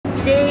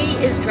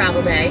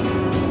travel day.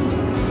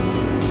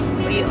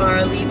 We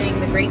are leaving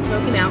the Great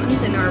Smoky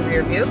Mountains in our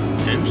rear view.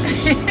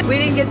 We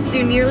didn't get to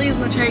do nearly as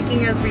much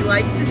hiking as we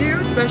like to do,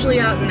 especially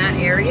out in that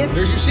area.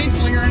 There's your seat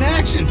flinger in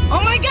action.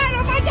 Oh my god,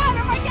 oh my god,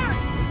 oh my god!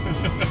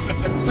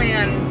 The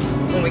plan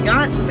when we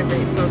got to the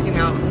Great Smoky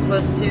Mountains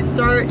was to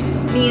start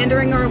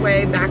meandering our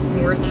way back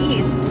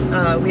northeast.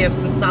 We have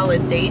some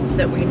solid dates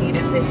that we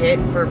needed to hit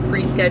for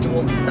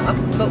pre-scheduled stuff,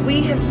 but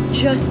we have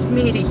just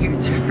made a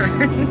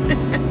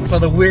U-turn. So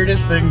the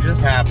weirdest thing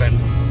just happened.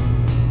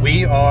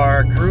 We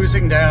are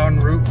cruising down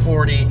Route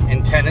 40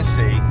 in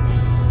Tennessee.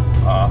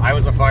 I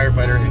was a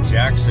firefighter in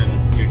Jackson,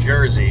 New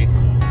Jersey,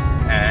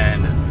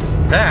 and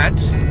that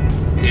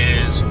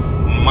is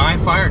my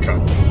fire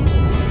truck,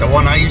 the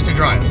one I used to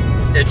drive.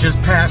 It just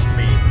passed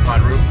me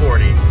on Route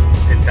 40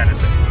 in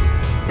Tennessee.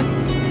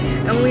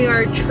 And we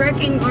are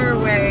trekking our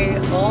way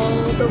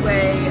all the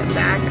way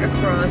back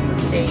across the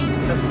state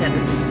of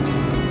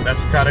Tennessee.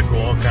 That's kind of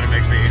cool. Kind of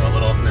makes me a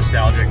little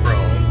nostalgic for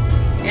home.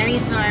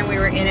 Anytime we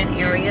were in an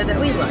area that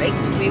we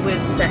liked, we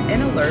would set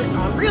an alert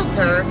on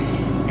Realtor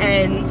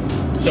and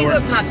see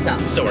what pops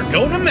up. So we're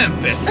going to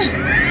Memphis.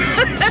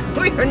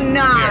 We are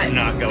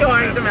not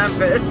going to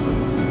Memphis.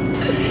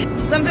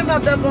 Something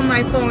popped up on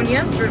my phone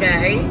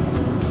yesterday.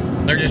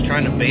 They're just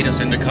trying to bait us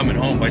into coming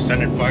home by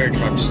sending fire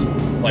trucks,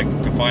 like,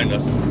 to find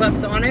us.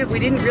 Slept on it. We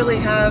didn't really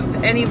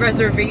have any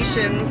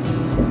reservations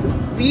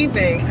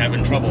leaving.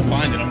 Having trouble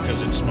finding them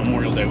because it's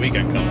Memorial Day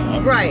weekend coming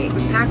up. Right.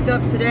 We packed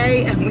up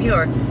today and we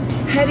are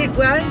headed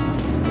west,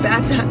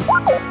 back to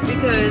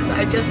because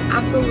I just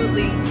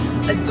absolutely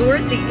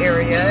adored the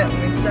area.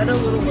 We set a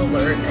little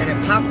alert and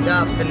it popped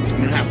up, and I'm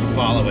gonna have to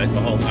follow it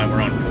the whole time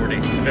we're on 40.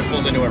 If it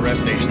pulls into a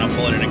rest station, I'll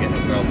pull it in again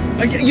myself.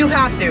 You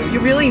have to. You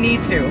really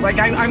need to. Like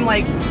I'm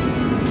like,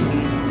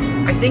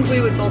 I think we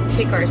would both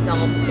kick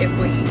ourselves if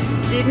we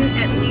didn't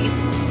at least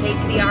take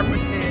the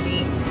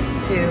opportunity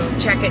to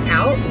check it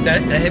out.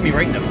 That hit me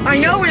right in the feels. I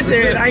know it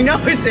did. I know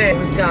it did.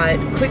 We've got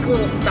quick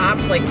little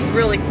stops, like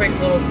really quick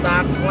little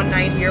stops. One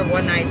night here,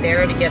 one night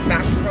there to get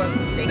back across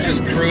the station.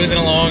 Just cruising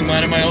along,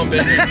 minding my own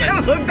business.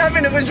 I looked up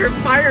and it was your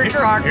fire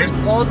truck.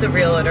 Called the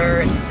realtor.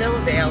 It's still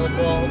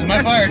available. It's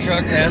my fire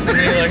truck passing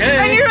me like,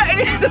 hey.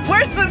 And the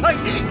worst was like,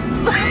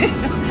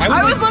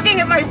 I was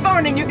looking at my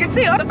phone and you could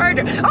see, oh, it's a fire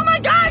truck. Oh my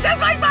God, that's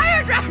my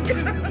fire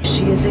truck.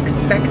 She is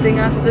expecting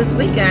us this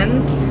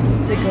weekend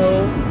to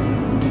go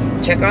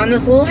check on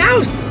this little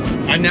house.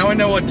 Now I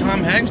know what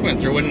Tom Hanks went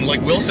through when,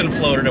 like, Wilson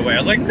floated away. I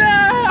was like,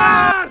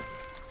 no!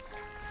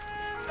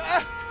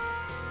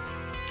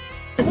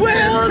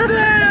 Wilson!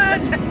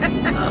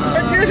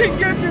 I didn't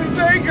get to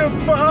say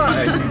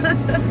goodbye.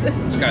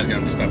 This guy's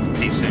gonna stop the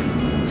pee soon.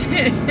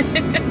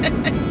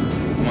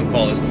 I'm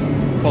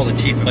gonna call the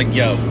chief, like,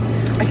 yo.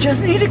 I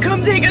just need to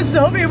come take a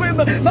selfie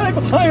with my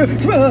fire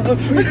truck.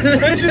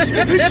 I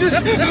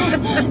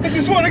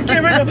just want to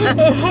give it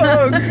a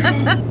hug.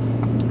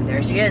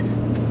 There she is.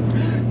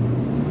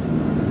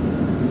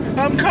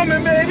 I'm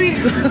coming, baby.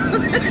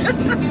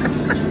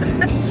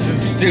 This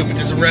is stupid.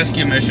 This is a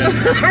rescue mission.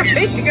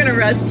 You're gonna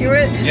rescue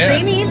it? Yeah.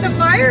 They need the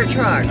fire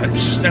truck.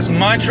 That's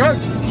my truck.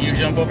 You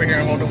jump over here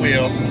and hold the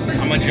wheel.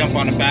 I'm gonna jump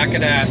on the back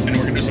of that, and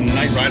we're gonna do some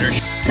Knight Rider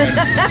shit.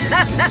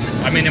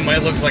 I mean, it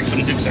might look like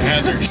some Dukes of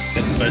Hazzard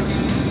shit, but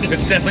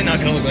it's definitely not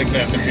gonna look like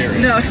Fast and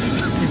Furious. No.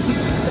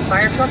 The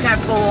fire truck had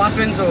pulled off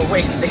into a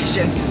way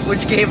station,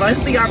 which gave us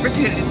the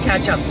opportunity to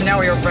catch up. So now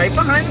we are right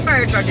behind the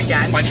fire truck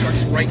again. My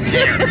truck's right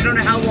there. I don't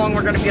know how long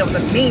we're going to be able to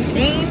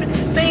maintain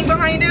staying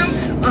behind him,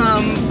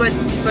 but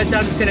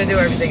Doug's going to do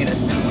everything in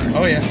his power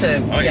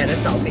to get a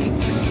selfie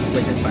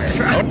with his fire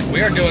truck.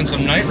 We are doing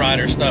some Knight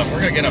Rider stuff. We're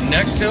going to get up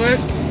next to it,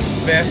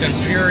 Fast and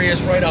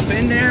Furious right up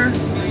in there,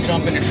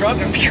 jump in the truck,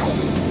 and pew!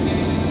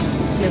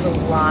 He has a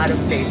lot of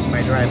faith in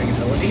my driving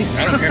abilities.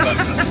 I don't care about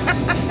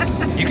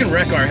it. You can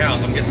wreck our house.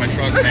 I'm getting my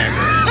truck back.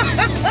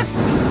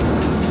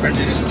 We're gonna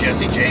do this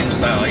Jesse James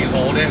style. You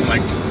hold it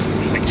like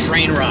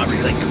train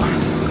robbery. Like, come on.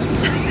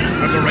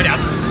 We're gonna go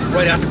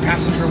right out the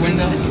passenger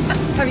window.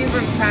 Have you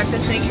been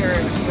practicing your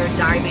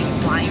diving,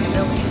 flying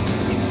abilities?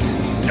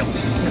 No.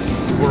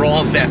 We're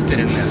all vested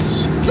in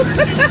this.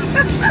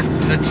 This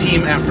is a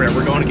team effort.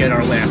 We're going to get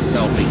our last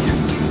selfie.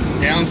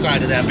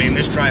 Downside of that being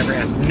this driver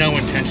has no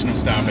intention of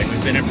stopping.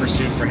 We've been in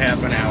pursuit for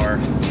half an hour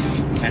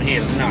and he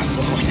is not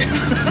slowing down.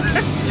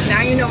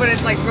 Now you know what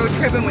it's like road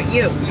tripping with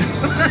you.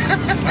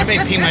 I may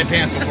pee my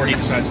pants before he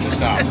decides to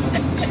stop.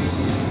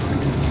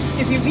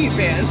 If you pee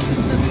pants,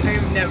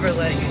 I'm never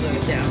letting you live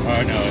it down. Oh,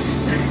 I know it.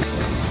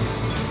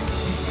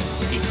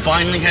 He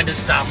finally had to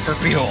stop for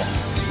fuel.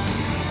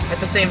 At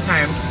the same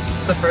time,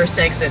 it's the first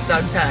exit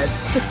Doug's had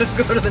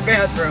to go to the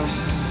bathroom.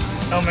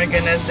 Oh my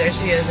goodness, there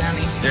she is,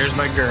 Emmy. There's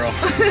my girl.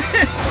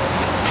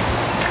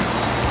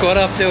 Caught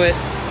up to it.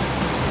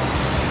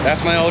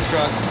 That's my old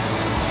truck.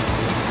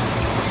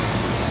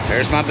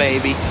 There's my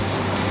baby.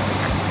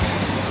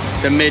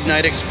 The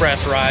Midnight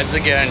Express rides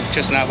again,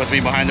 just not with me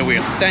behind the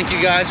wheel. Thank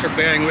you guys for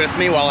bearing with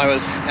me while I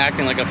was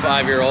acting like a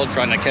 5-year-old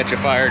trying to catch a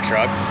fire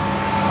truck.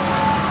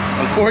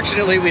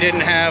 Unfortunately, we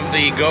didn't have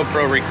the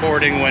GoPro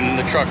recording when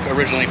the truck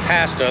originally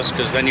passed us,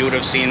 because then you would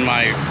have seen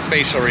my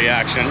facial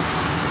reaction,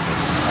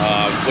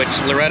 which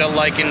Loretta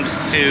likened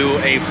to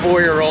a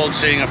 4-year-old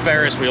seeing a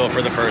Ferris wheel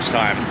for the first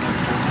time.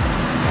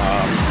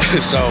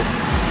 So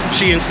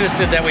she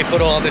insisted that we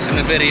put all this in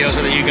the video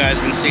so that you guys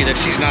can see that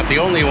she's not the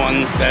only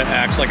one that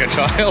acts like a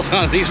child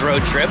on these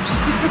road trips.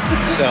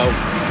 So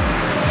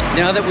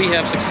now that we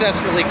have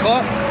successfully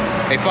caught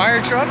a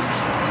fire truck,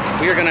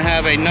 we are going to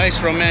have a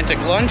nice romantic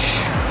lunch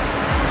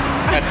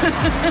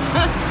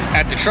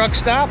at the truck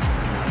stop,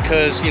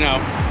 because, you know,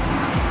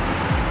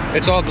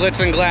 it's all glitz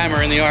and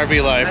glamour in the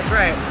RV life. That's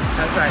right.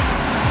 That's right.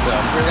 So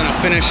we're going to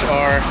finish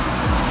our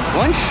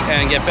lunch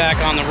and get back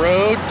on the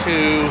road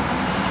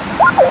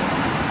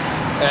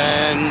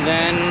and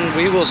then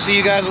we will see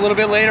you guys a little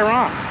bit later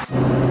on.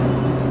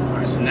 All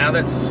right, so now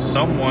that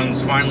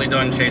someone's finally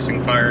done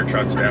chasing fire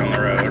trucks down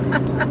the road,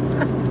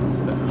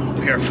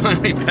 we are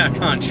finally back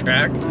on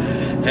track,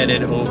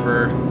 headed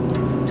over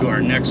to our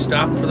next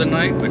stop for the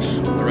night, which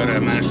Loretta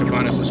managed to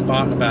find us a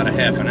spot about a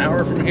half an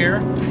hour from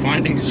here.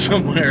 Finding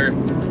somewhere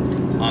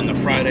on the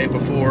Friday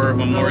before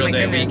Memorial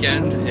Day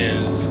weekend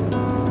is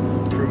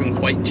proving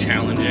quite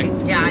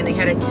challenging. Yeah, and they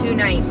had a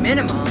 2-night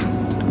minimum.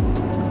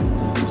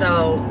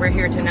 So we're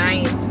here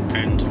tonight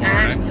and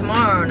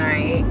tomorrow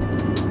night,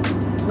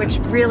 which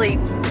really,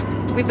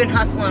 we've been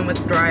hustling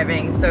with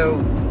driving, so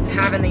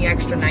having the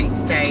extra night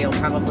stay will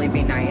probably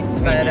be nice.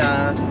 But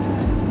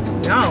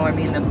no, I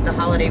mean, the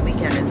holiday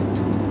weekend is...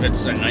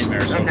 It's a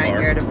nightmare so far. A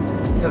nightmare to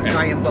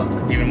try and book.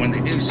 Even when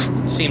they do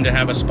seem to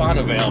have a spot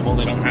available,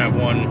 they don't have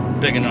one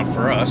big enough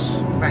for us.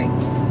 Right.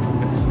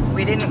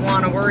 We didn't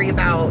want to worry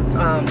about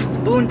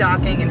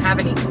boondocking and have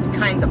any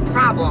kinds of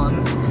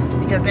problems,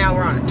 because now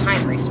we're on a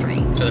time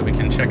restraint. So that we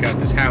can check out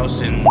this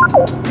house, and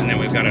then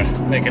we've got to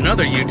make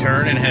another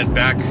U-turn and head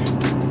back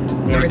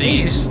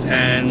northeast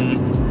and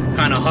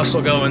kind of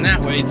hustle going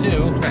that way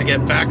too, to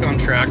get back on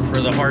track for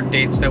the hard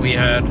dates that we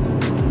had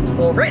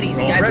already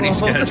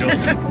scheduled.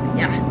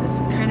 Yeah, it's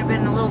kind of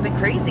been a little bit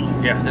crazy.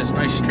 Yeah, this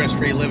nice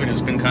stress-free living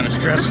has been kind of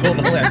stressful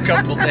the last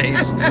couple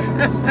days.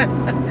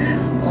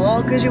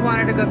 All because you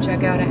wanted to go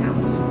check out a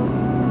house.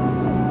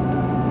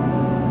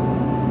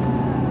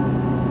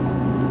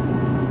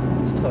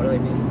 It was totally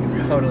me. It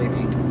was totally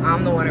me.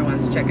 I'm the one who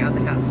wants to check out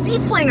the house.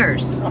 Seat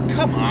flingers! Oh,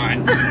 come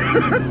on.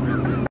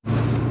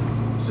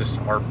 Is this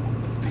our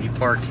RV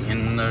park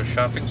in the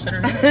shopping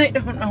center? I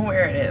don't know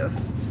where it is.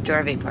 The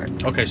RV park.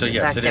 Okay, so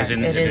yes, it is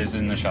in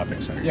the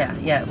shopping center.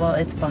 Yeah, well,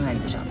 it's behind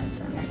the shopping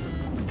center.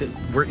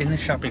 We're in the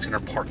shopping center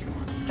parking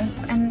lot.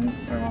 And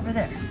we're over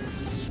there.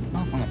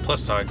 Oh, on the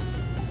plus side,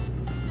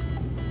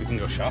 we can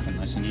go shopping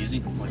nice and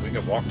easy. Like, we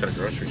could walk to the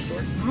grocery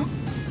store. Huh?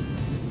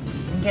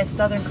 And get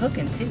Southern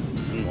cooking too.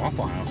 And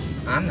Waffle House.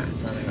 I'm not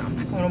Southern. I'm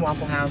not going to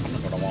Waffle House. I'm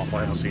not going to Waffle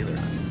House either.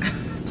 I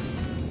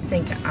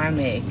think I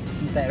make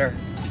better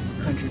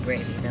country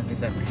gravy than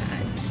we've ever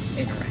had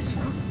in a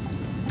restaurant.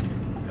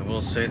 I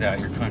will say that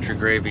your country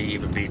gravy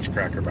even beats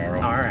Cracker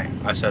Barrel. All right.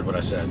 I said what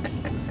I said.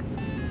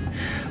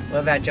 What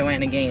about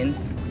Joanna Gaines?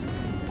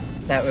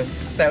 That was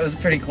a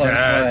pretty close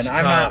That's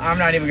one. tough. I'm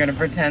not even going to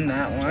pretend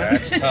that one.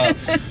 That's tough.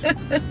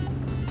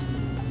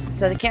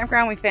 So the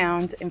campground we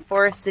found in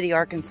Forest City,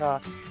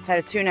 Arkansas had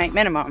a 2-night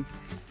minimum.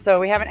 So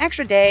we have an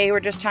extra day. We're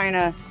just trying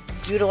to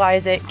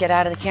utilize it, get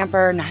out of the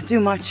camper, not do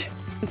much.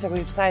 And so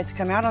we decided to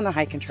come out on the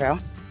hiking trail.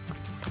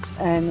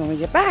 And when we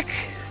get back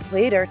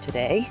later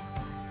today,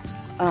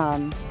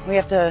 we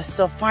have to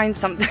still find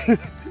something, in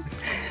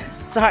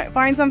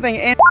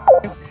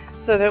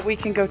so that we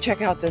can go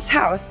check out this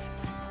house.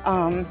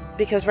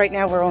 Because right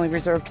now we're only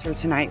reserved through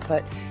tonight,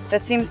 but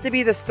that seems to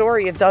be the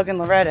story of Doug and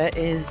Loretta,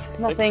 is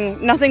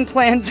nothing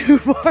planned too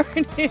far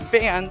in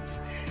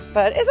advance.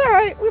 But it's all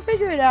right, we'll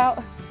figure it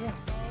out. Yeah.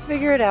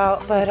 Figure it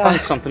out, but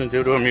find something to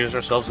do to amuse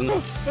ourselves in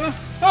the...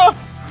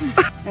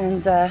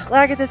 And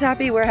Lagertha's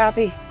happy, we're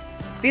happy.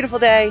 Beautiful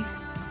day,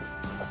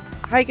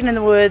 hiking in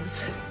the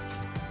woods.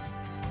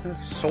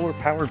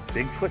 Solar-powered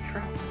Bigfoot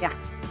trap? Yeah,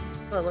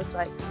 that's what it looks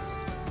like.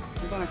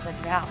 We're going to check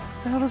it out.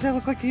 What the hell does that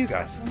look like to you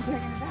guys? I'm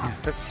figuring it out. Yeah,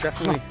 that's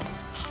definitely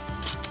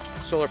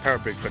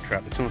solar-powered Bigfoot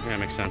trap. It's the only thing that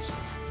makes sense.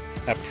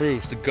 That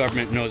proves the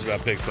government knows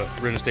about Bigfoot.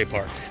 We're in a state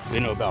park. They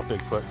know about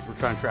Bigfoot. We're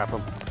trying to trap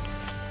them.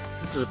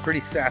 This is a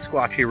pretty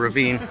Sasquatchy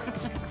ravine.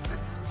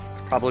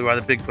 That's probably why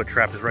the Bigfoot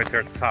trap is right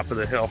there at the top of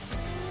the hill.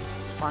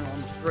 Fun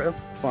one through.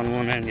 Fun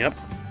one in, yep.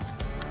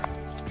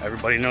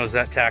 Everybody knows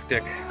that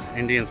tactic.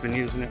 Indians been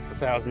using it for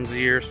thousands of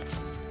years.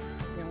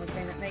 The only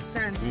thing that makes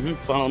sense.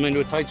 Funnel them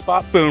into a tight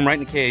spot, boom, right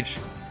in the cage.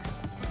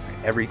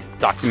 Every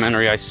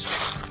documentary I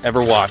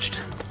ever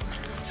watched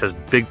says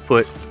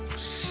Bigfoot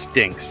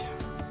stinks.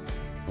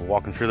 We're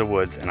walking through the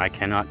woods, and I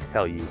cannot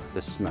tell you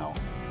the smell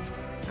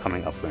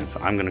coming upwind. So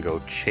I'm gonna go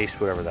chase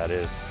whatever that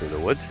is through the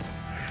woods.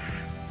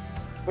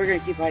 We're gonna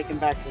keep hiking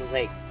back to the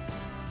lake.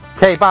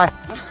 Okay, bye.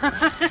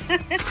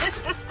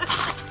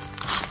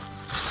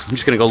 I'm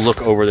just gonna go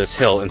look over this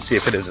hill and see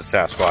if it is a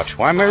Sasquatch.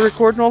 Why am I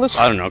recording all this?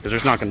 I don't know, because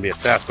there's not gonna be a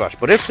Sasquatch.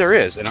 But if there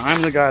is, and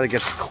I'm the guy that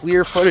gets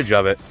clear footage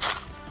of it,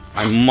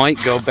 I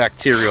might go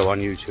bacterial on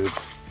YouTube.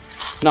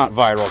 not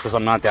viral because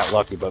I'm not that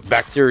lucky, but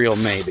bacterial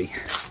maybe.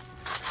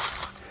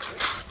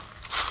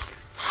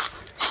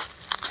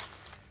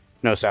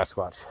 No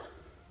Sasquatch.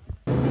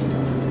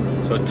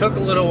 So it took a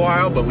little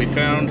while, but we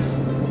found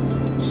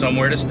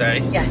somewhere to stay.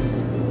 Yes.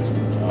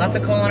 Lots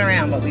of calling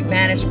around, but we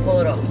managed to pull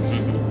it off.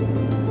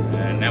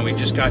 And now we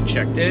just got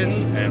checked in,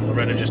 and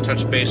Loretta just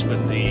touched base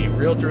with the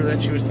realtor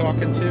that she was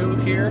talking to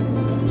here.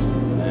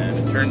 And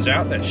it turns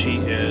out that she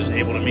is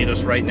able to meet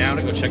us right now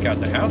to go check out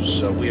the house.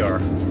 So we are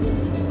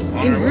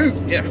on our way.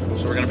 Yeah,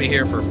 so we're gonna be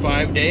here for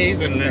 5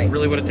 days, and it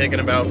really would have taken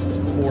about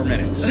 4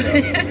 minutes. So.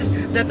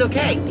 That's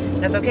okay.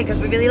 That's okay, because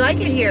we really like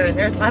it here, and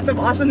there's lots of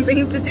awesome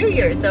things to do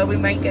here. So we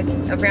might get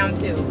around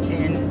to.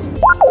 And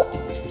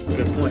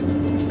good point.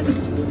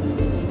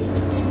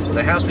 So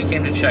the house we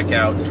came to check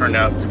out turned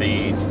out to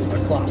be a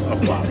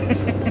flop.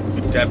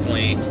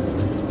 Definitely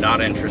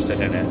not interested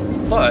in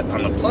it. But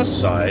on the plus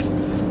side,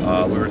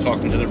 we were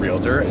talking to the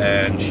realtor,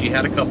 and she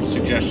had a couple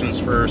suggestions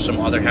for some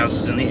other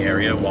houses in the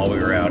area while we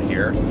were out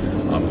here.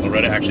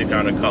 Loretta actually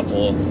found a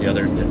couple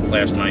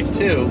last night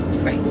too.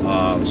 Right.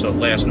 So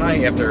last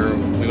night, after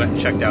we went and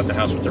checked out the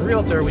house with the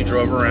realtor, we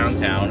drove around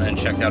town and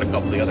checked out a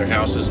couple of the other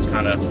houses to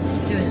kind of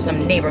do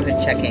some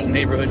neighborhood checking.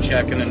 Neighborhood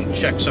checking and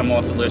check some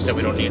off the list that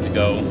we don't need to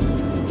go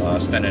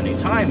spend any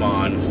time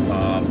on.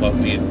 But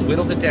we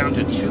whittled it down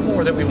to 2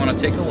 more that we want to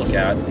take a look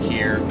at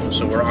here.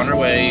 So we're on our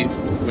way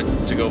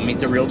to go meet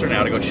the realtor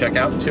now to go check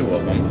out 2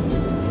 of them.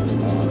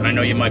 And I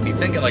know you might be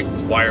thinking, like,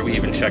 why are we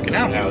even checking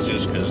out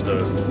houses? Because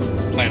the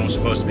plan was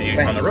supposed to be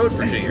on the road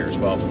for 2 years.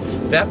 Well,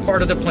 that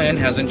part of the plan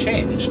hasn't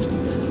changed.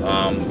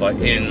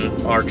 But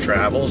in our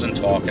travels and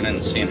talking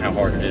and seeing how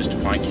hard it is to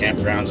find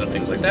campgrounds and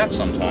things like that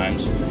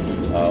sometimes,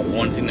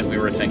 one thing that we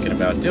were thinking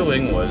about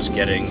doing was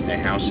getting a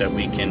house that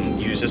we can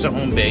use as a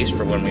home base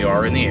for when we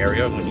are in the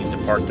area and we need to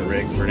park the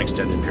rig for an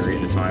extended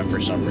period of time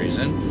for some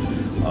reason,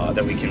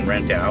 that we can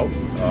rent out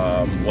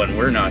when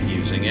we're not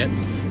using it.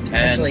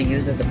 Potentially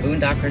use as a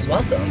boondocker's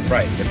welcome.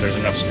 Right, if there's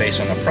enough space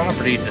on the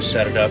property to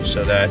set it up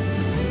so that,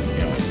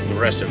 you know, the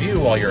rest of you,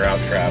 while you're out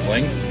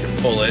traveling, can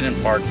pull in and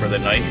park for the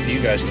night if you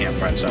guys can't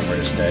find somewhere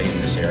to stay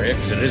in this area,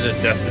 because it is a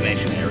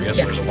destination area,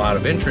 so there's a lot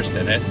of interest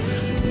in it.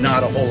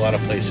 Not a whole lot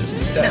of places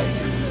to stay,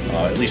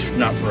 at least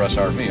not for us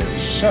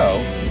RVers.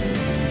 So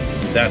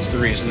that's the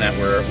reason that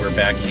we're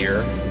back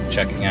here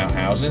checking out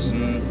houses,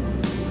 and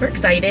we're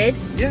excited.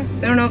 Yeah.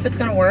 We don't know if it's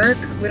gonna work.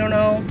 We don't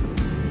know.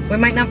 We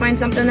might not find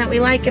something that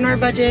we like in our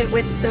budget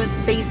with the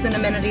space and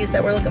amenities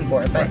that we're looking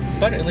for, but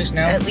at least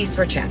now, at least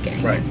we're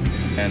checking. Right.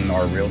 And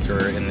our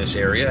realtor in this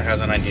area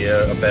has a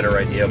better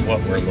idea of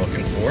what we're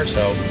looking for.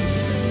 So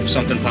if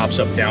something pops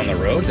up down the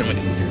road, then we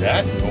can do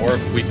that. Or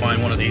if we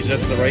find one of these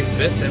that's the right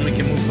fit, then we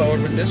can move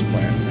forward with this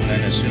plan. And then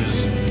as soon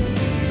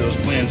as those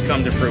plans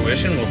come to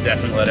fruition, we'll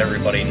definitely let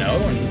everybody know,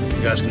 and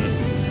you guys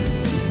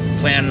can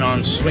plan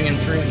on swinging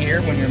through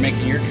here when you're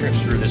making your trips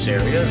through this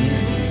area,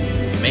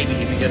 and maybe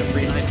even get a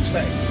free night to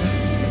stay.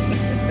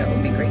 That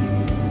would be great.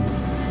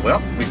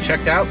 Well, we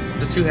checked out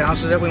the 2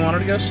 houses that we wanted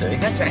to go see.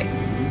 That's right.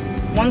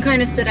 One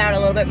kind of stood out a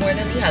little bit more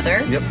than the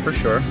other. Yep, for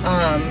sure.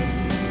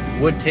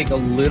 Would take a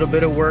little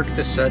bit of work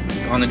to set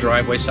on the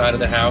driveway side of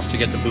the house to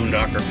get the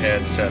boondocker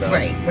pad set up.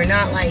 Right, we're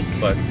not like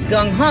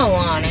gung-ho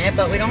on it,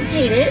 but we don't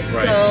hate it,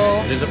 right.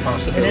 So it is a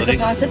possibility. It is a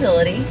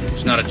possibility.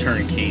 It's not a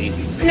turnkey.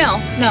 No.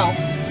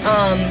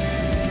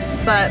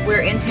 But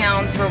we're in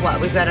town for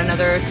what? We've got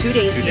another 2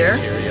 days here.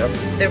 Yep.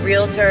 The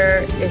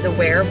realtor is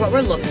aware of what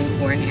we're looking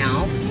for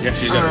now. Yeah,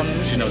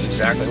 she knows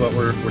exactly what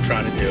we're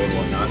trying to do and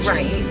whatnot.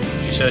 Right.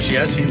 So she says she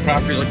has seen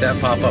properties like that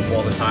pop up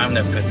all the time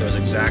that fit those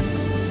exact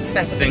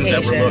things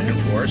that we're looking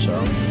for.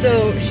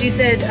 So she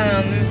said,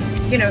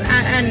 you know,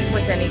 and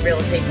with any real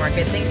estate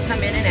market, things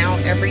come in and out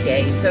every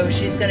day. So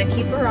she's going to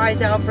keep her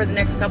eyes out for the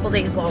next couple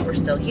days while we're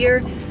still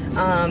here,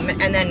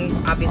 and then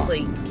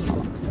obviously keep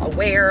us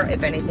aware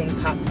if anything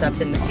pops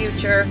up in the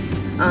future.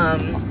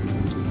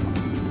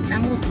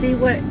 And we'll see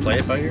what play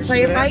it by ear.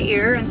 Play it by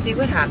ear and see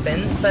what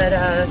happens. But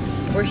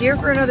we're here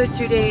for another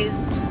 2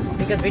 days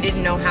because we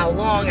didn't know how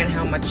long and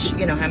how much,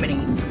 you know, how many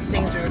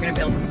things we were going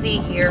to be able to see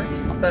here.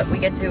 But we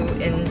get to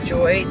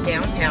enjoy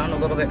downtown a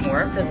little bit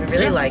more because we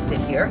really liked it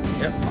here.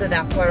 Yep. So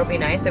that part will be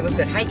nice. There was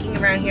good hiking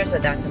around here, so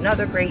that's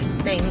another great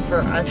thing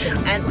for us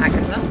and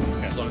Lagertha.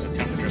 As long as the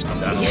temperatures come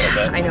down a little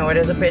bit. I know it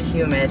is a bit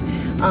humid.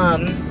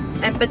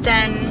 But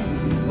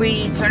then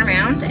we turn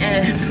around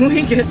and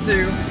we get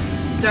to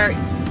start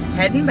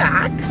heading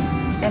back.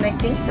 And I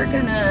think we're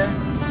gonna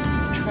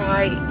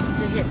try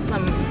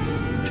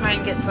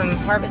and get some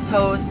harvest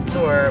hosts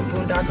or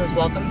boondockers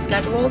welcome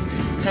scheduled,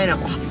 kind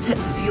of offset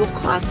the fuel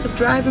cost of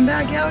driving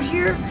back out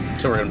here.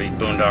 So we're gonna be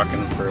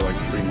boondocking for like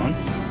 3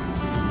 months.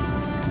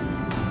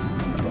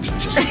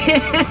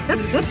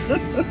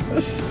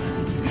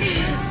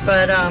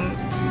 But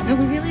no,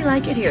 we really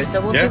like it here,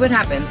 so we'll see what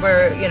happens.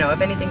 We're, you know,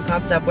 if anything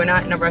pops up, we're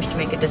not in a rush to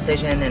make a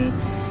decision, and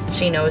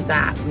she knows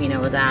that, we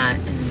know that.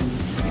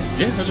 And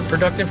yeah, it was a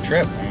productive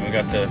trip. I mean, we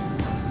got to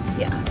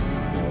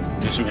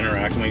do some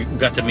interacting. We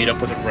got to meet up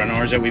with a friend of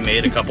ours that we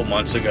made a couple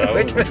months ago,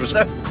 which was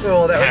so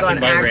cool. That was on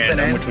by accident.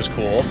 random, which was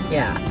cool.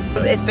 Yeah,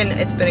 it's been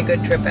a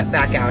good trip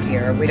back out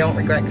here. We don't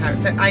regret.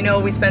 I know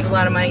we spent a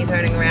lot of money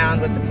turning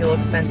around with the fuel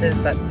expenses,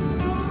 but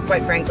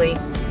quite frankly,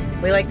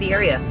 we like the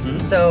area,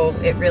 so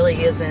it really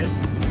isn't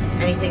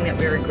anything that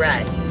we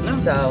regret. No.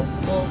 So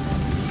we'll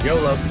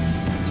YOLO.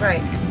 That's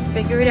right.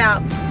 Figure it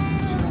out.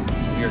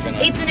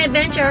 It's an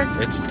adventure.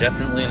 It's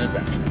definitely an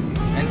adventure.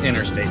 An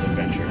interstate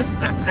adventure.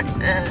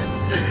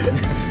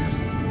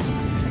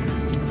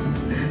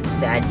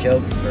 Dad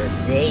jokes for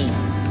days.